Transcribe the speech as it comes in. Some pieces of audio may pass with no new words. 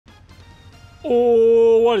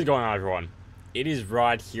Oh, what is going on, everyone? It is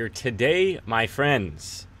Rod here. Today, my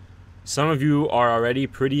friends, some of you are already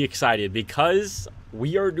pretty excited because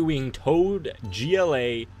we are doing Toad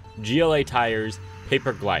GLA tires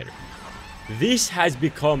paper glider. This has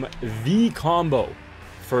become the combo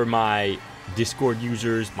for my Discord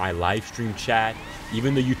users, my live stream chat,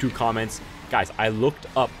 even the YouTube comments. Guys, I looked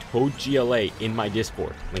up Toad GLA in my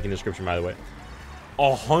Discord. Link in the description, by the way.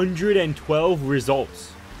 112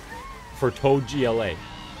 results for Toad GLA.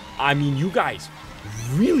 I mean, you guys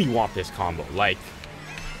really want this combo. Like,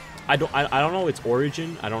 I don't know its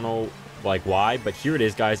origin. I don't know like why, but here it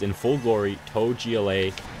is, guys, in full glory. Toad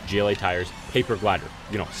GLA tires paper glider.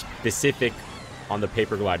 You know, specific on the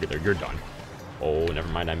paper glider there. You're done. Oh, never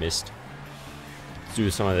mind, I missed. Let's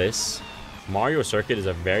do some of this. Mario Circuit is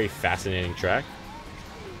a very fascinating track.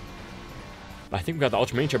 I think we got the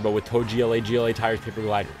Ultra Main Turbo with Toad GLA tires paper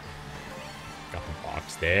glider. Got the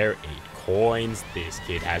box there. 8 coins. This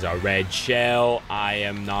kid has a red shell. I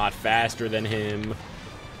am not faster than him.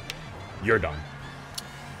 You're done.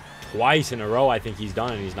 Twice in a row, I think he's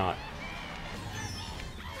done, and he's not.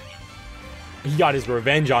 He got his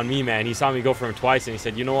revenge on me, man. He saw me go for him twice, and he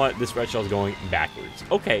said, you know what? This red shell's going backwards.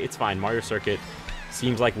 Okay, it's fine. Mario Circuit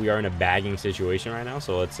seems like we are in a bagging situation right now,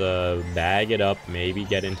 so let's bag it up. Maybe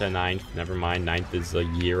get into 9th. Never mind. 9th is a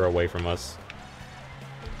year away from us.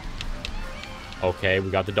 Okay, we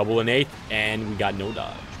got the double in 8th, and we got no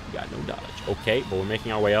dodge. We got no dodge. Okay, but we're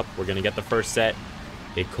making our way up. We're going to get the first set.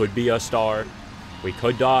 It could be a star. We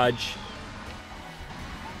could dodge.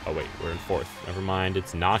 Oh, wait, we're in 4th. Never mind.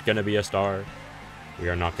 It's not going to be a star. We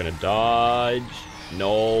are not going to dodge.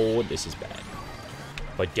 No, this is bad.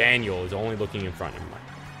 But Daniel is only looking in front. Never mind.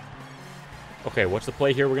 Okay, what's the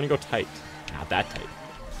play here? We're going to go tight. Not that tight.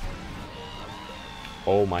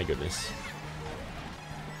 Oh, my goodness.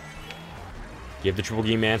 Give the Triple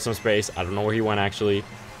G man some space. I don't know where he went, actually.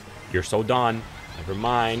 You're so done. Never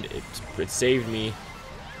mind. It saved me.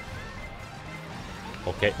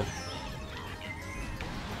 Okay.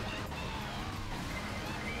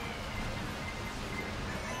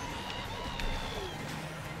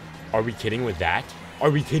 Are we kidding with that? Are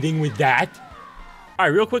we kidding with that? All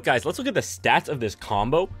right, real quick, guys. Let's look at the stats of this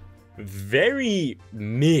combo. Very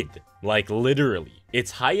mid. Like, literally. Its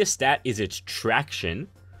highest stat is its traction,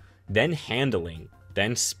 then handling,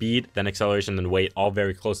 then speed, then acceleration, then weight, all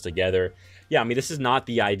very close together. Yeah, I mean, this is not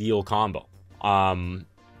the ideal combo.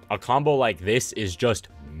 A combo like this is just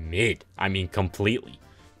mid. I mean, completely.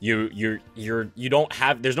 You don't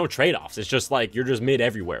have, there's no trade-offs. It's just like, you're just mid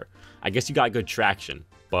everywhere. I guess you got good traction,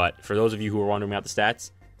 but for those of you who are wondering about the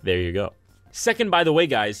stats, there you go. Second, by the way,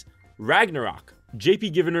 guys, Ragnarok,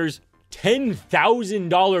 JP Givener's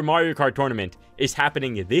 $10,000 Mario Kart tournament is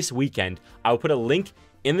happening this weekend. I'll put a link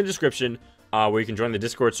in the description where you can join the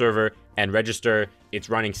Discord server and register. It's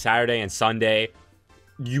running Saturday and Sunday.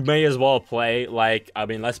 You may as well play. Like, I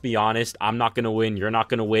mean, let's be honest. I'm not going to win. You're not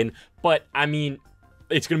going to win. But, I mean,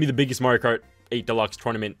 it's going to be the biggest Mario Kart 8 Deluxe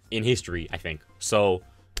tournament in history, I think. So,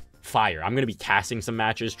 fire. I'm going to be casting some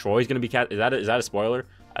matches. Troy's going to be is that a spoiler?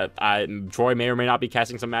 Troy may or may not be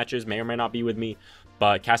casting some matches. May or may not be with me.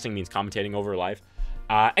 But casting means commentating over live.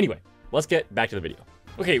 Anyway, let's get back to the video.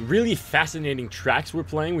 Okay, really fascinating tracks we're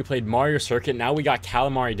playing. We played Mario Circuit. Now we got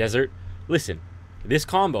Calamari Desert. Listen, this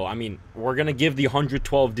combo, I mean, we're going to give the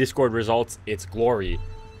 112 Discord results its glory.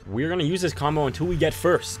 We're going to use this combo until we get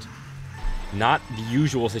first. Not the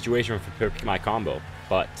usual situation for Pick My Combo,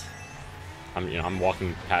 but I'm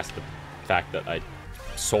walking past the fact that I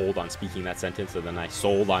sold on speaking that sentence, and then I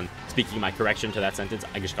sold on speaking my correction to that sentence.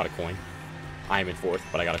 I just got a coin. I am in 4th,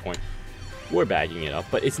 but I got a coin. We're bagging it up,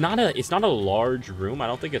 but it's not a large room. I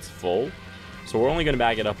don't think it's full, so we're only going to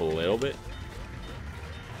bag it up a little bit.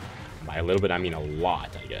 By a little bit, I mean a lot,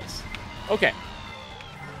 I guess. Okay.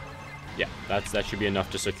 Yeah, that should be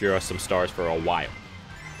enough to secure us some stars for a while.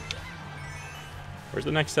 Where's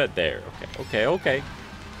the next set? There. Okay.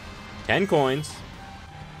 10 coins.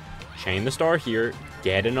 Chain the star here.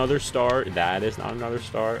 Get another star. That is not another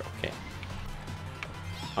star. Okay.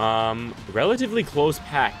 Relatively close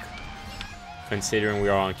pack, considering we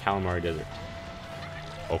are on Calamari Desert.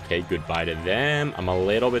 Okay, goodbye to them. I'm a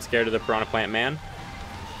little bit scared of the Piranha Plant Man.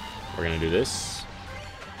 We're gonna do this.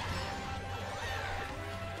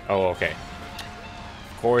 Oh, okay.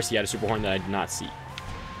 Of course, he had a Super Horn that I did not see.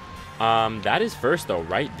 That is first, though,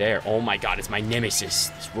 right there. Oh my god, it's my nemesis,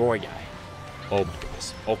 this Roy guy. Oh my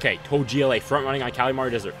goodness. Okay, Toad GLA, front running on Calamari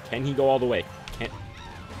Desert. Can he go all the way? Can't.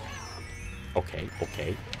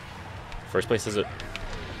 Okay. First place has a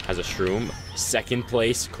shroom. Second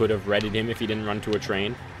place could have redded him if he didn't run to a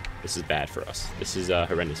train. This is bad for us. This is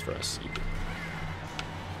horrendous for us.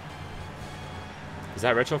 Is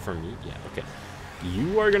that red shell for me? Yeah, okay.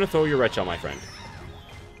 You are going to throw your red shell, my friend.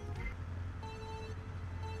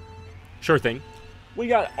 Sure thing. We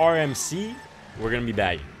got RMC. We're going to be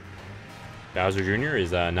bagging. Bowser Jr.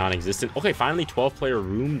 is non-existent. Okay, finally 12-player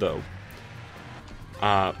room, though.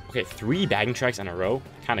 Okay, 3 bagging tracks in a row.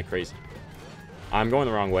 Kind of crazy. I'm going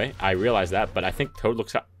the wrong way. I realize that, but I think Toad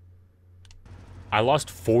looks... I lost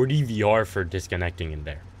 40 VR for disconnecting in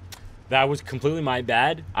there. That was completely my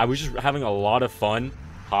bad. I was just having a lot of fun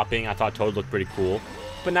hopping. I thought Toad looked pretty cool.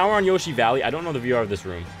 But now we're on Yoshi Valley. I don't know the VR of this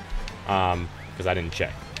room. Because I didn't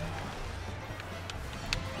check.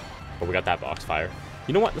 But we got that box fire.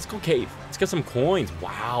 You know what? Let's go cave. Let's get some coins.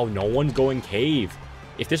 Wow, no one's going cave.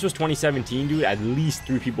 If this was 2017, dude, at least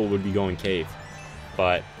 3 people would be going cave.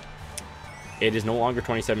 But it is no longer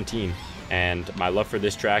 2017. And my love for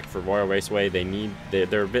this track, for Royal Raceway,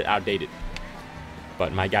 they're a bit outdated.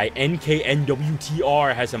 But my guy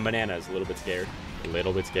NKNWTR has some bananas. A little bit scared. A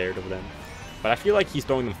little bit scared of them. But I feel like he's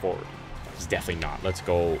throwing them forward. He's definitely not. Let's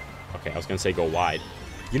go. Okay, I was going to say go wide.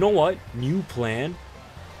 You know what? New plan.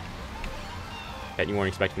 Bet you weren't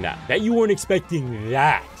expecting that. Bet you weren't expecting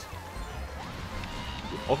that.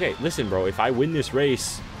 Okay, listen, bro. If I win this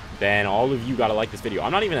race, then all of you got to like this video.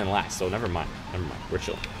 I'm not even in last, so never mind. Never mind. We're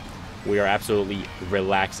chilling. We are absolutely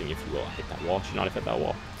relaxing, if you will. I hit that wall. Should not have hit that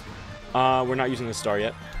wall. We're not using the star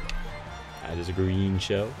yet. That is a green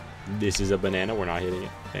shell. This is a banana. We're not hitting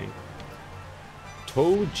it. Dang.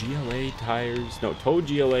 Toad GLA tires. No, Toad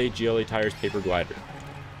GLA tires paper glider.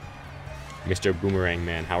 Mr. Boomerang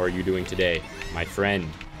Man, how are you doing today? My friend.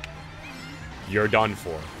 You're done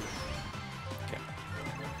for. Okay.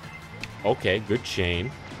 Okay, good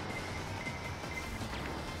chain.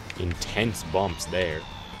 Intense bumps there.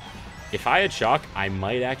 If I had shock, I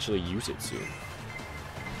might actually use it soon.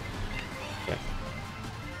 Okay.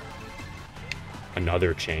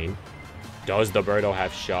 Another chain. Does the Birdo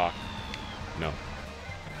have shock? No.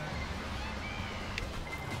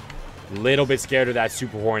 Little bit scared of that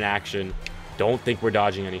super horn action. Don't think we're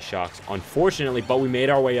dodging any shocks, unfortunately, but we made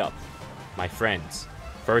our way up. My friends.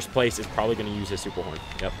 First place is probably going to use his super horn.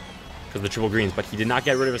 Yep. Because of the triple greens, but he did not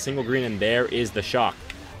get rid of a single green, and there is the shock.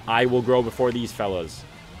 I will grow before these fellas.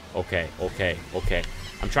 Okay, okay, okay.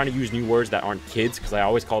 I'm trying to use new words that aren't kids, because I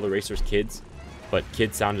always call the racers kids, but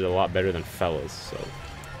kids sounded a lot better than fellas, so.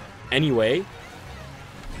 Anyway.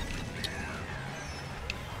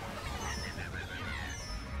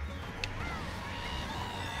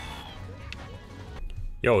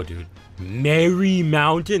 Yo, dude. Merry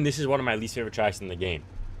Mountain. This is one of my least favorite tracks in the game.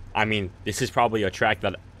 I mean, this is probably a track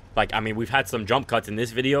that, like, I mean, we've had some jump cuts in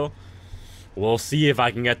this video. We'll see if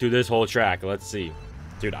I can get through this whole track. Let's see.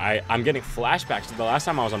 Dude, I'm getting flashbacks to the last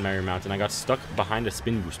time I was on Merry Mountain. I got stuck behind a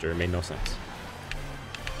spin booster. It made no sense.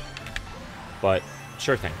 But,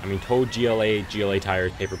 sure thing. I mean, Toad GLA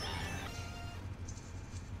tires, paper.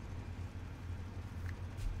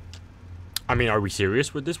 I mean, are we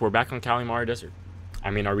serious with this? We're back on Kalimari Desert. I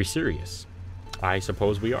mean, are we serious? I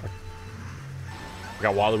suppose we are. We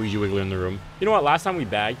got Waluigi Wiggler in the room. You know what? Last time we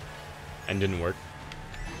bagged and didn't work.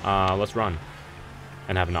 Let's run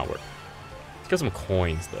and have it not work. Let's get some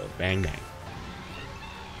coins, though. Bang, bang.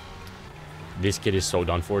 This kid is so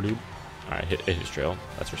done for, dude. All right, hit his trail.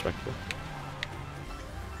 That's respectable.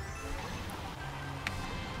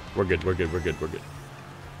 We're good. We're good. We're good. We're good.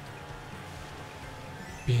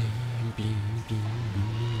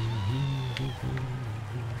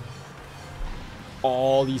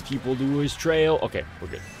 All these people do is trail. Okay, we're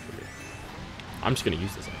good. We're good. I'm just going to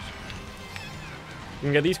use this, actually. We're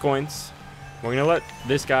going to get these coins. We're going to let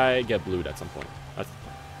this guy get blued at some point. That's the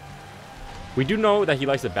plan. We do know that he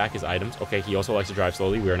likes to back his items. Okay, he also likes to drive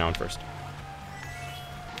slowly. We are now in first.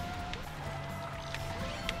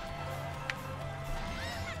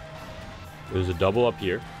 There's a double up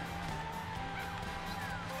here.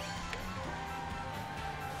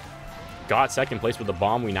 Got second place with the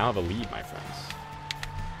bomb. We now have a lead, my friends.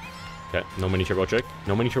 Okay, no mini turbo trick.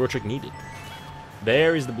 No mini turbo trick needed.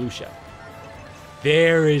 There is the blue shell.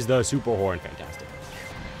 There is the super horn. Fantastic.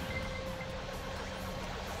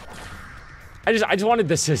 I just wanted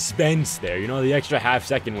the suspense there. You know, the extra half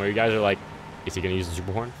second where you guys are like, is he going to use the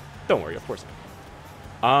super horn? Don't worry, of course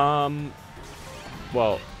not.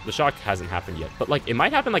 Well, the shock hasn't happened yet. But, like, it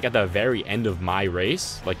might happen, like, at the very end of my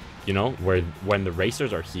race. Like, you know, when the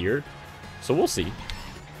racers are here. So we'll see.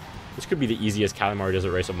 This could be the easiest Kalimari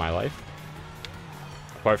Desert race of my life.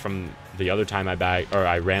 Apart from the other time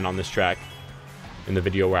I ran on this track. In the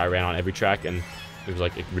video where I ran on every track and it was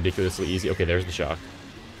like ridiculously easy. Okay, there's the shock.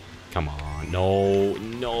 Come on. No.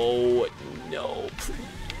 No. No. Please.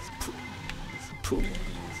 Please.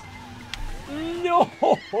 Please. No.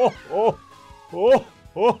 Oh,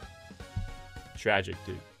 oh. Tragic,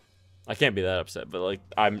 dude. I can't be that upset, but like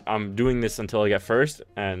I'm doing this until I get first,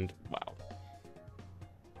 and wow.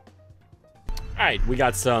 Alright, we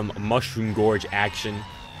got some Mushroom Gorge action.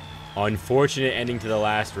 Unfortunate ending to the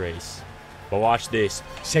last race. But watch this.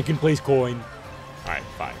 Second place coin. Alright,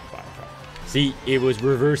 fine. See, it was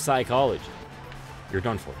reverse psychology. You're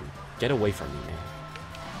done for, dude. Get away from me, man.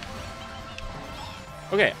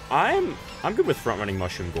 Okay, I'm good with front running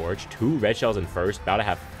Mushroom Gorge. 2 red shells in first. About to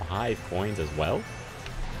have 5 coins as well.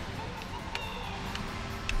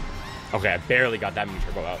 Okay, I barely got that mini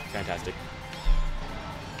turbo out. Fantastic.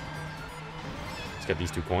 Let's get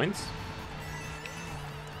these 2 coins.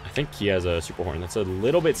 I think he has a super horn. That's a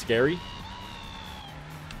little bit scary.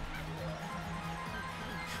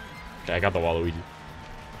 Okay, I got the Waluigi.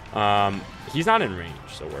 He's not in range,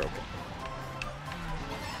 so we're okay.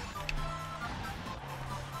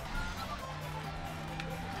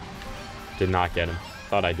 Did not get him.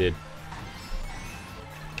 Thought I did.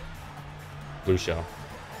 Blue shell.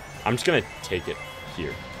 I'm just gonna take it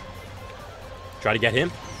here. Try to get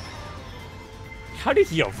him. How did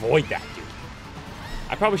he avoid that, dude?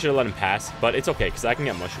 I probably should have let him pass, but it's okay, because I can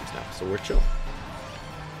get mushrooms now, so we're chill.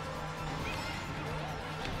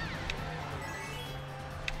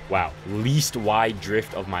 Wow, least wide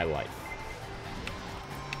drift of my life.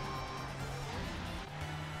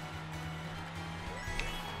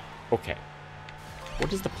 Okay.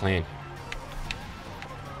 What is the plan here?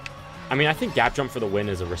 I mean, I think gap jump for the win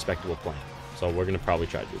is a respectable plan. So we're going to probably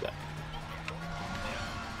try to do that.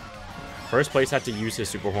 First place had to use his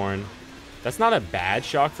super horn. That's not a bad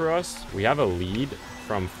shock for us. We have a lead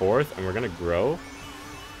from 4th, and we're going to grow.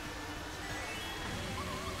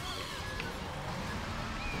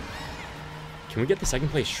 Can we get the second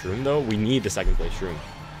place shroom, though? We need the second place shroom.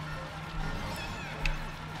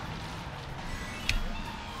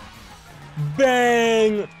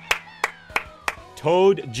 Bang!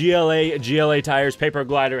 Toad GLA tires paper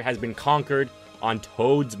glider has been conquered on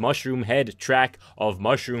Toad's mushroom head track of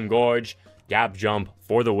Mushroom Gorge. Gap jump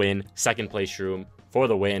for the win. Second place shroom for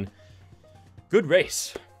the win. Good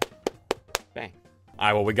race. Bang. All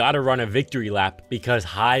right, well, we got to run a victory lap because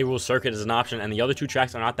Hyrule Circuit is an option, and the other 2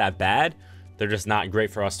 tracks are not that bad. They're just not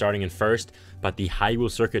great for us starting in first, but the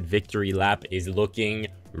Hyrule Circuit victory lap is looking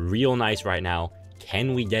real nice right now.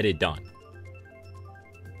 Can we get it done?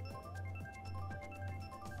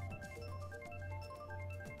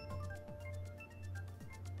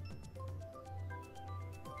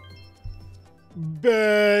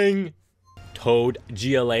 Bang! Toad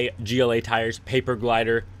GLA tires paper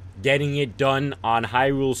glider getting it done on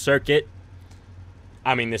Hyrule Circuit.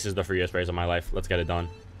 I mean, this is the freest race of my life. Let's get it done.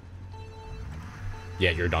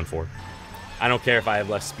 Yeah, you're done for. I don't care if I have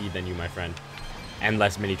less speed than you, my friend. And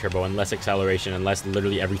less mini turbo, and less acceleration, and less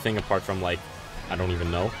literally everything apart from, like, I don't even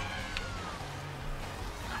know.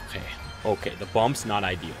 Okay, the bumps, not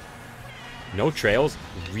ideal. No trails,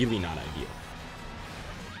 really not ideal.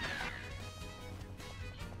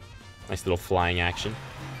 Nice little flying action.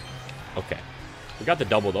 Okay. We got the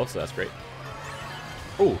double, though, so that's great.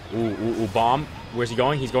 Ooh, bomb. Where's he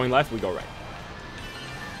going? He's going left, we go right.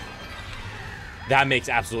 That makes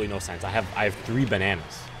absolutely no sense. I have 3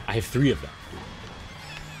 bananas. I have 3 of them.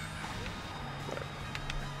 Whatever.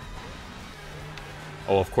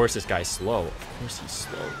 Oh, of course this guy's slow. Of course he's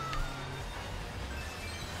slow.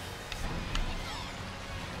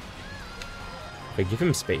 Okay, give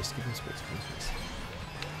him space. Give him space. Give him space.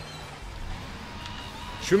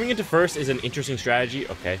 Shrooming into first is an interesting strategy.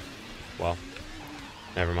 Okay. Well,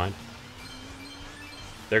 never mind.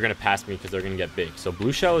 They're going to pass me because they're going to get big. So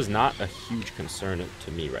blue shell is not a huge concern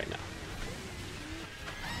to me right now.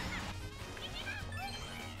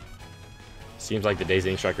 Seems like the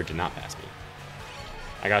Dazing Striker did not pass me.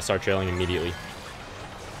 I got to start trailing immediately.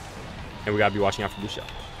 And we got to be watching out for blue shell.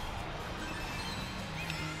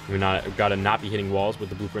 We got to not be hitting walls with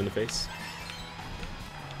the blooper in the face.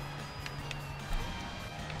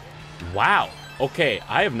 Wow. Okay,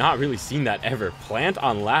 I have not really seen that ever. Plant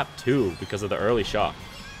on lap 2 because of the early shock.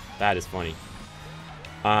 That is funny.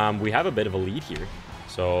 We have a bit of a lead here.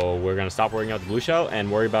 So we're going to stop worrying about the blue shell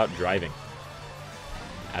and worry about driving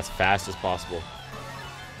as fast as possible.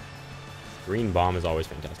 Green bomb is always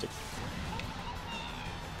fantastic.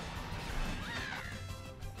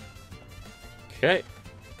 Okay.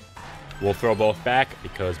 We'll throw both back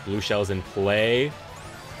because blue shell's in play.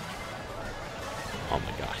 Oh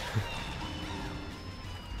my god.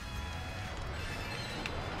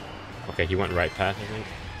 Okay, he went right path, I think.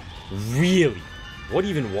 Really? What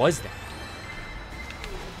even was that?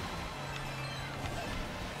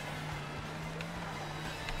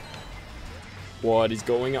 What is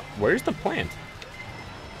going on? Where's the plant?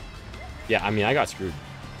 Yeah, I mean, I got screwed.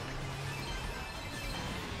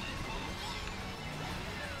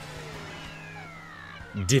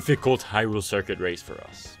 Difficult Hyrule Circuit race for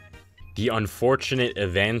us. The unfortunate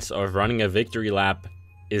events of running a victory lap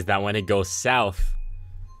is that when it goes south,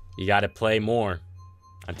 you gotta play more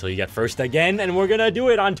until you get first again, and we're gonna do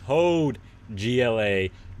it on Toad GLA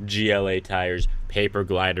GLA tires paper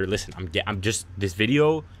glider. Listen, I'm just this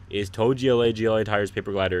video is Toad GLA tires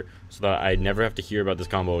paper glider so that I never have to hear about this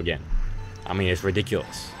combo again. I mean, it's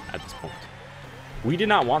ridiculous at this point. We did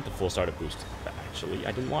not want the full startup boost. Actually,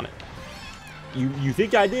 I didn't want it. You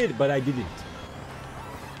think I did, but I didn't.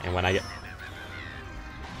 And when I get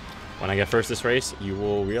first this race, you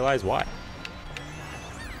will realize why.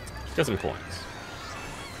 Got some coins.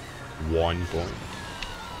 1 coin.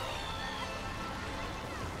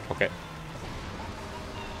 Okay.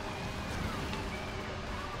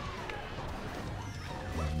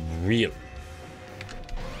 Really?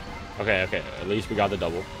 Okay, okay. At least we got the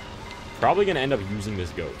double. Probably gonna end up using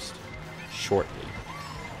this ghost shortly.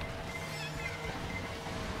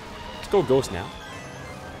 Let's go ghost now.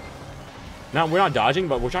 Now, we're not dodging,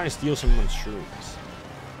 but we're trying to steal someone's shrooms.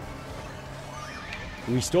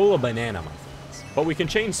 We stole a banana, my friends. But we can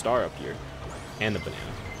chain star up here. And the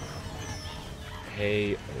banana.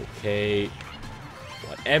 Okay, okay.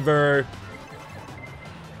 Whatever.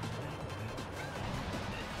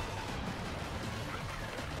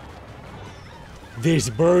 This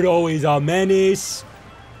Birdo is a menace.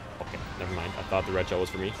 Okay, never mind. I thought the red shell was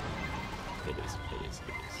for me. It is.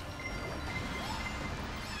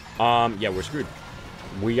 Yeah, we're screwed.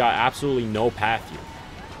 We got absolutely no path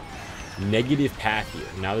here. Negative path here.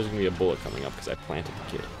 Now there's gonna be a bullet coming up because I planted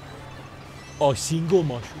the kid. A single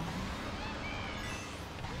mushroom.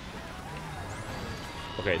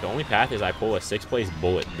 Okay, the only path is I pull a 6th place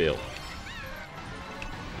bullet bill.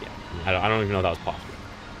 Yeah, I don't even know if that was possible.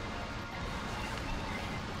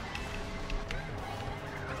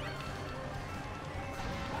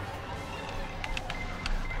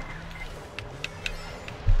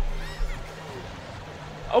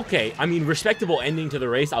 Okay, I mean, respectable ending to the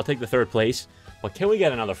race. I'll take the 3rd place. But can we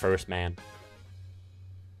get another first, man?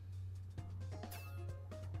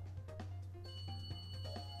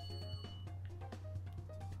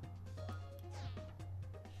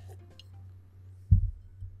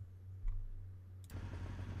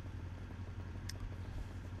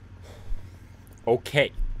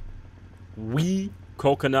 Okay. We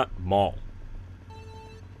Coconut Mall.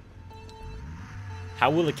 How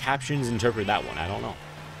will the captions interpret that one? I don't know.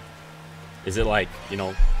 Is it like, you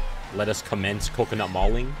know, let us commence coconut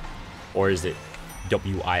mauling? Or is it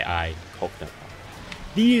WII coconut mall?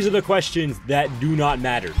 These are the questions that do not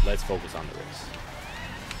matter. Let's focus on the race.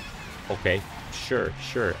 Okay, sure.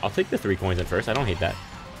 I'll take the 3 coins at first. I don't hate that.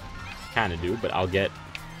 Kind of do, but I'll get...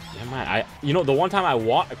 Yeah, man, you know, the one time I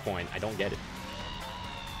want a coin, I don't get it.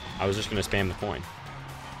 I was just going to spam the coin.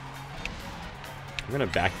 I'm going to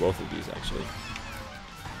back both of these, actually.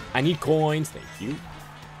 I need coins. Thank you.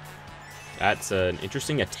 That's an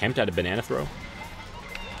interesting attempt at a banana throw.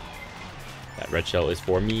 That red shell is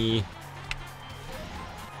for me.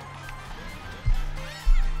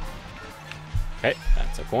 Okay,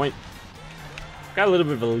 that's a coin. Got a little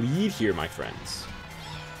bit of a lead here, my friends.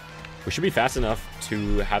 We should be fast enough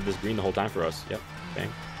to have this green the whole time for us. Yep,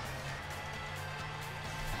 bang.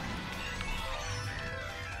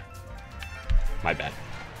 My bad.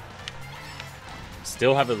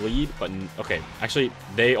 Still have a lead, but okay. Actually,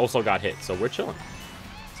 they also got hit, so we're chilling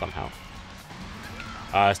somehow.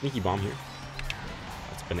 Sneaky bomb here.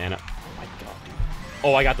 That's banana. Oh my god, dude.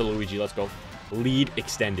 Oh, I got the Luigi. Let's go. Lead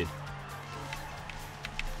extended.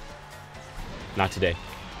 Not today.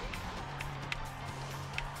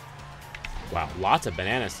 Wow, lots of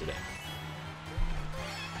bananas today.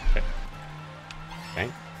 Okay.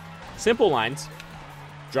 Okay. Simple lines.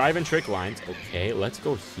 Drive and trick lines. Okay, let's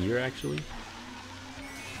go here, actually.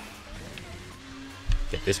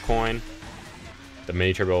 Get this coin. The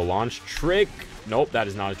mini turbo launch trick. Nope, that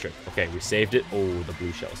is not a trick. Okay, we saved it. Oh, the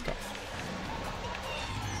blue shell is tough.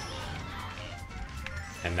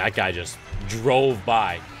 And that guy just drove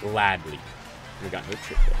by gladly. We got no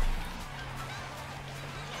trick there.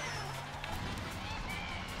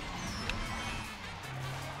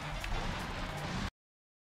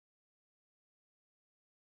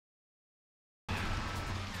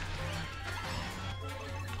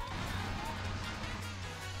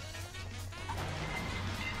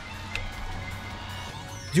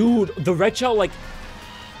 Dude, the red shell, like...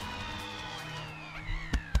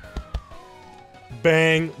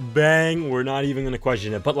 Bang, bang. We're not even going to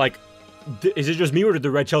question it. But, like, Is it just me, or did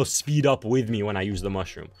the red shell speed up with me when I use the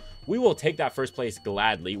mushroom? We will take that first place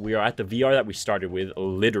gladly. We are at the VR that we started with,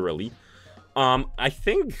 literally. I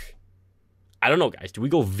think... I don't know, guys. Do we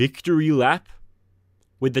go victory lap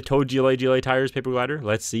with the Toad GLA tires paper glider?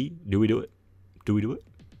 Let's see. Do we do it? Do we do it?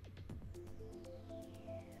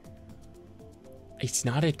 It's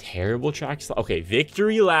not a terrible track. Okay,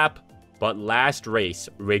 victory lap, but last race,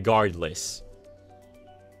 regardless.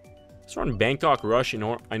 Let's run Bangkok Rush in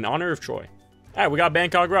honor of Troy. All right, we got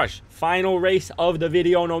Bangkok Rush. Final race of the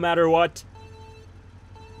video, no matter what.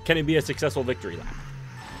 Can it be a successful victory lap?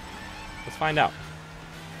 Let's find out.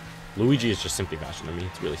 Luigi is just simply faster than me.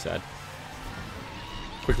 It's really sad.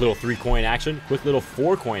 Quick little 3-coin action. Quick little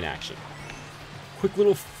 4-coin action. Quick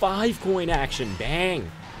little 5-coin action. Bang.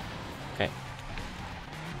 Okay.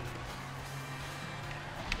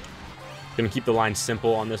 Gonna keep the line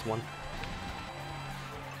simple on this one.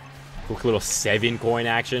 Quick little 7-coin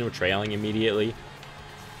action. We're trailing immediately.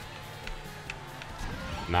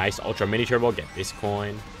 Nice. Ultra mini turbo. Get this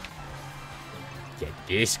coin. Get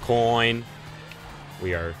this coin.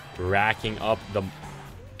 We are racking up the...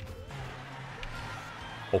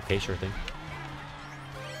 Okay, sure thing.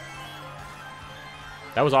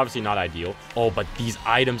 That was obviously not ideal. Oh, but these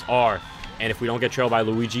items are. And if we don't get trailed by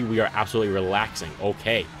Luigi, we are absolutely relaxing.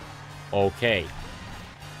 Okay. Okay.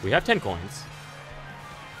 We have 10 coins.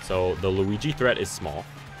 So the Luigi threat is small.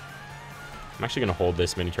 I'm actually going to hold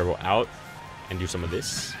this mini turbo out and do some of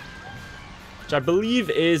this, which I believe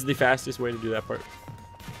is the fastest way to do that part.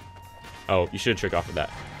 Oh, you should trick off of that.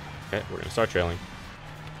 Okay, we're going to start trailing.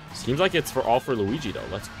 Seems like it's all for Luigi, though.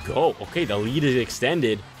 Let's go. Okay, the lead is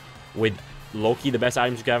extended with Loki, the best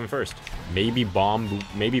items you can have in first. Maybe Bomb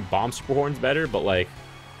Super Horn's better, but, like,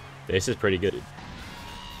 this is pretty good.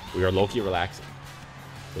 We are Loki relaxing.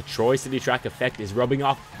 The Troy City track effect is rubbing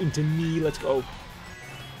off into me. Let's go.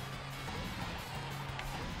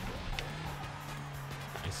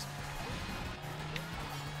 Nice.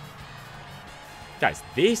 Guys,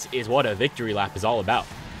 this is what a victory lap is all about.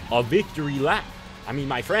 A victory lap. I mean,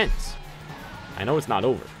 my friends. I know it's not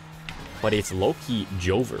over, but it's low-key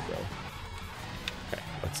Jover, bro. Okay,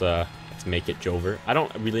 let's make it Jover. I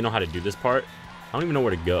don't really know how to do this part. I don't even know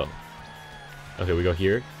where to go. Okay, we go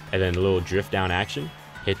here, and then a little drift down action.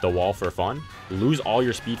 Hit the wall for fun. Lose all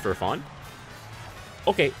your speed for fun.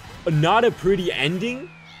 Okay, not a pretty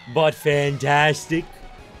ending, but fantastic.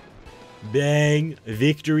 Bang.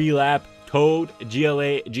 Victory lap. Toad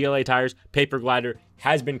GLA tires paper glider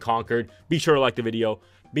has been conquered. Be sure to like the video.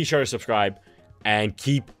 Be sure to subscribe and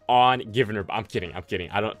keep on giving her. I'm kidding.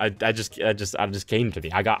 I just came to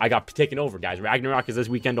me. I got taken over, guys. Ragnarok is this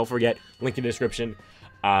weekend. Don't forget. Link in the description.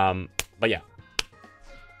 But yeah.